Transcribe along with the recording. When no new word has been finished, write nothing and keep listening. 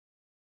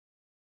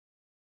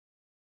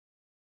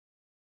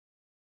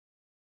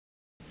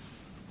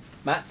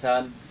Matt,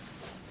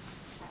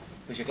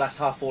 was your glass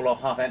half full or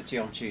half empty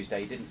on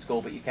Tuesday? You didn't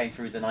score, but you came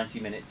through the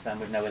 90 minutes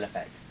with no ill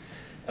effect.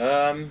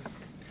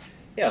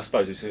 Yeah, I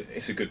suppose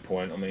it's a good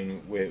point. I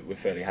mean, we're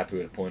fairly happy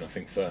with the point. I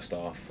think first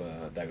half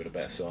they were the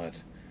better side.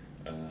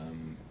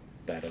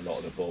 They had a lot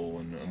of the ball,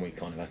 and we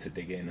kind of had to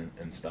dig in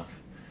and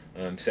stuff.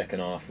 Second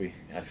half we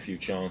had a few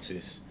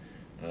chances.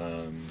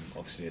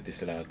 Obviously a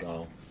disallowed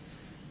goal.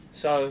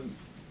 So,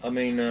 I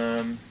mean,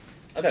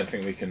 I don't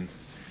think we can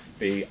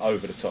be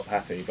over the top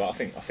happy, but I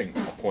think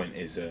a point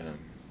is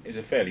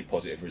a fairly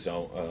positive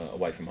result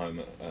away from home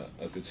at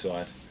a good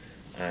side,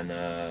 and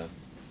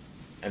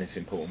it's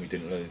important we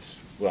didn't lose.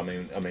 Well,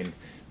 I mean,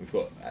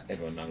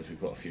 everyone knows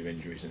we've got a few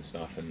injuries and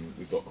stuff, and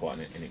we've got quite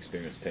an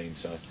inexperienced team,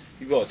 so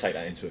you've got to take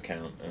that into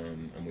account,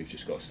 and we've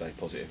just got to stay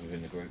positive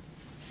within the group.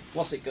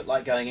 What's it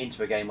like going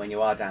into a game when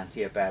you are down to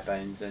your bare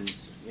bones and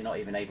you're not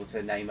even able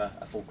to name a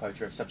full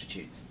quota of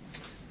substitutes?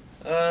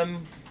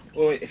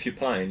 Well, if you're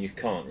playing, you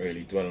can't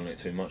really dwell on it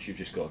too much. You've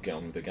just got to get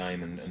on with the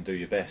game and do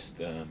your best.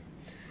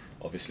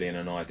 Obviously, in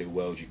an ideal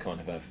world, you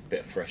kind of have a bit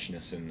of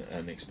freshness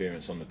and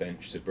experience on the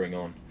bench to bring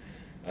on,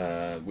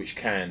 which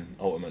can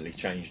ultimately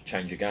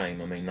change a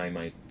game. I mean, they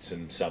made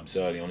some subs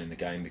early on in the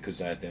game because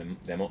they had them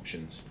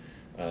options.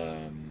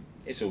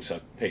 It's also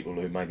people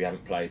who maybe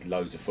haven't played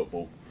loads of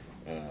football.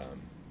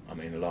 I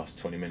mean, the last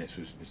 20 minutes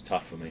was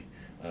tough for me,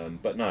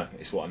 but no,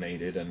 it's what I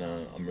needed, and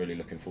I'm really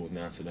looking forward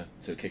now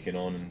to kicking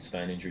on and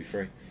staying injury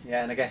free.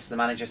 Yeah, and I guess the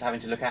manager's having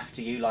to look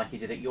after you like he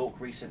did at York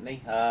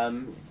recently. I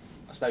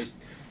suppose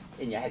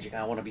in your head you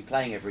kind of want to be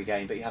playing every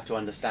game, but you have to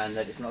understand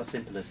that it's not as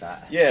simple as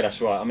that. Yeah,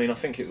 that's right. I mean, I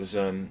think it was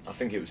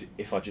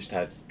if I just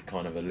had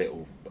kind of a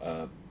little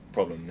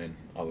problem, then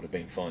I would have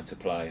been fine to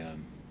play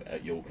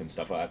at York and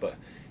stuff like that. But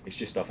it's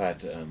just I've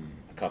had a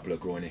couple of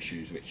groin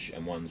issues, which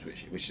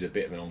is a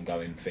bit of an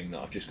ongoing thing that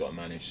I've just got to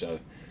manage. So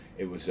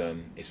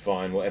it's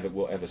fine.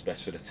 Whatever's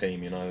best for the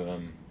team, you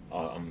know.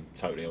 I'm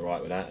totally all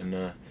right with that, and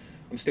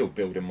I'm still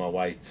building my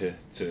way to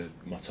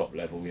my top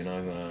level, you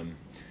know.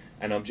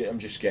 And I'm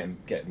just getting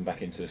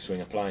back into the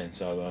swing of playing.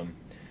 So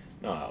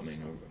no, I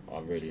mean I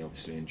really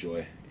obviously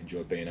enjoy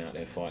being out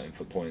there fighting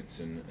for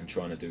points and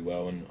trying to do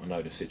well. And I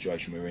know the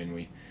situation we're in,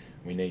 we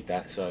need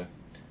that. So,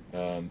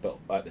 but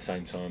at the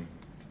same time,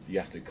 you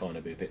have to kind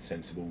of be a bit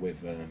sensible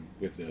with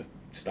the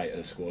state of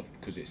the squad,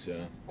 because it's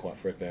quite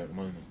threadbare at the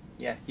moment.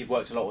 Yeah, you've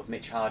worked a lot with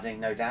Mitch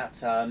Harding, no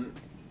doubt.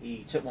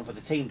 He took one for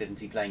the team, didn't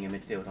he, playing in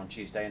midfield on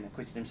Tuesday, and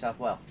acquitted himself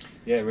well.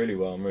 Yeah, really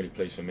well. I'm really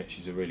pleased for Mitch.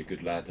 He's a really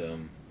good lad,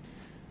 and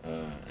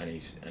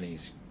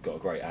he's got a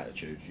great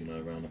attitude, you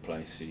know, around the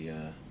place. He's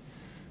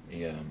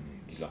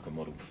like a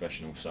model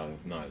professional. So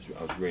no, I was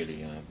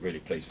really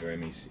pleased for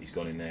him. He's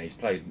gone in there. He's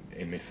played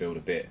in midfield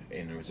a bit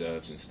in the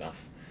reserves and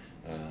stuff.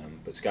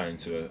 But to go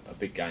into a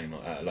big game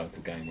like that, a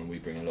local game, when we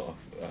bring a lot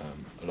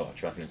of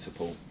travelling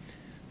support,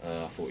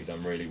 I thought he'd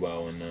done really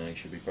well, and he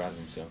should be proud of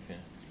himself. Yeah.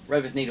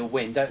 Rovers need a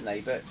win, don't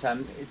they? But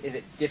is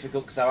it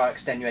difficult because there are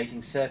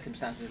extenuating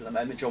circumstances at the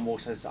moment? John Wall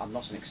says, "I'm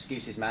not an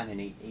excuses man," and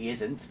he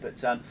isn't.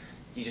 But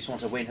you just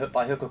want to win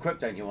by hook or crook,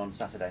 don't you, on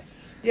Saturday?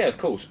 Yeah, of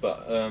course.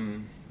 But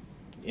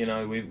you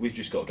know, we've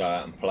just got to go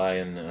out and play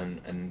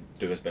and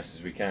do as best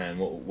as we can.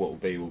 What will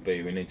be will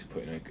be. We need to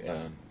put in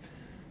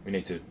we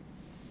need to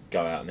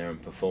go out there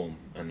and perform,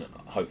 and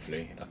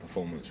hopefully a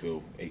performance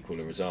will equal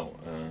a result.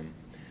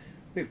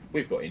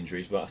 We've got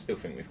injuries, but I still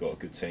think we've got a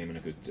good team and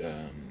a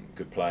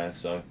good players.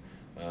 So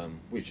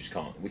we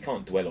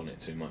can't dwell on it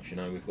too much. You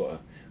know, we've got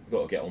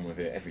to get on with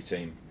it. Every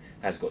team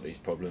has got these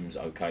problems.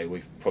 Okay,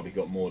 we've probably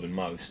got more than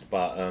most,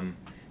 but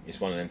it's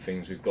one of them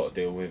things we've got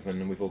to deal with,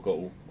 and we've all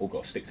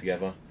got to stick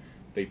together,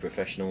 be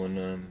professional,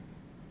 and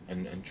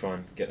try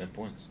and get them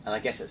points. And I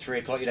guess at 3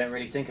 o'clock you don't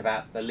really think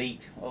about the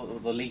league or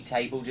the league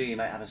table, do you? You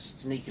might have a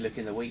sneaky look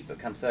in the week, but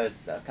come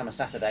a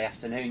Saturday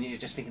afternoon, you're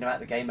just thinking about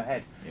the game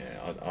ahead.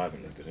 Yeah, I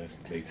haven't looked at the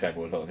league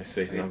table a lot this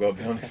season, I've got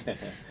to be honest.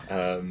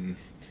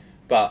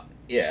 But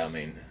yeah, I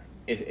mean,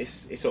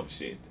 it's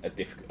obviously a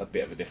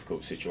bit of a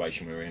difficult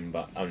situation we're in,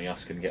 but only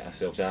us can get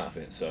ourselves out of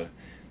it. So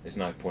there's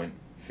no point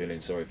feeling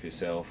sorry for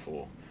yourself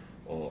or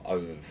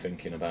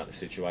overthinking about the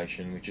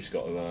situation. We've just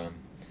got to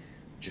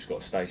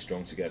stay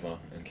strong together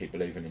and keep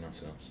believing in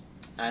ourselves.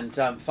 And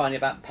finally,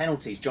 about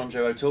penalties, John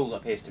Joe O'Toole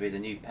appears to be the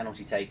new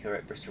penalty taker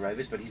at Bristol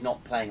Rovers, but he's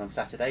not playing on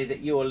Saturday. Is it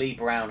you or Lee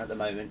Brown at the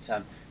moment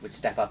would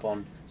step up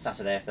on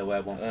Saturday if there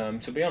were one?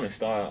 To be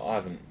honest, I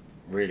haven't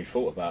really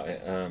thought about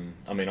it.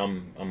 I mean,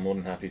 I'm more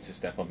than happy to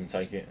step up and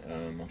take it.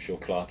 I'm sure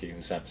Clarkey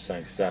will have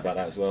something to say about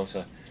that as well.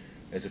 So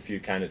there's a few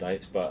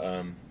candidates, but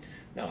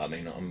no, I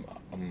mean,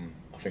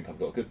 I think I've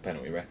got a good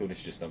penalty record.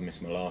 It's just I've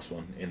missed my last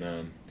one in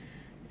a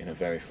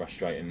very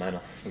frustrating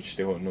manner, which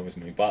still annoys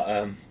me.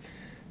 But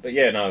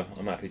yeah, no,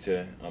 I'm happy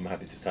to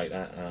take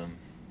that,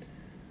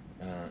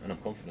 and I'm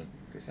confident.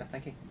 Good stuff.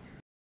 Thank you.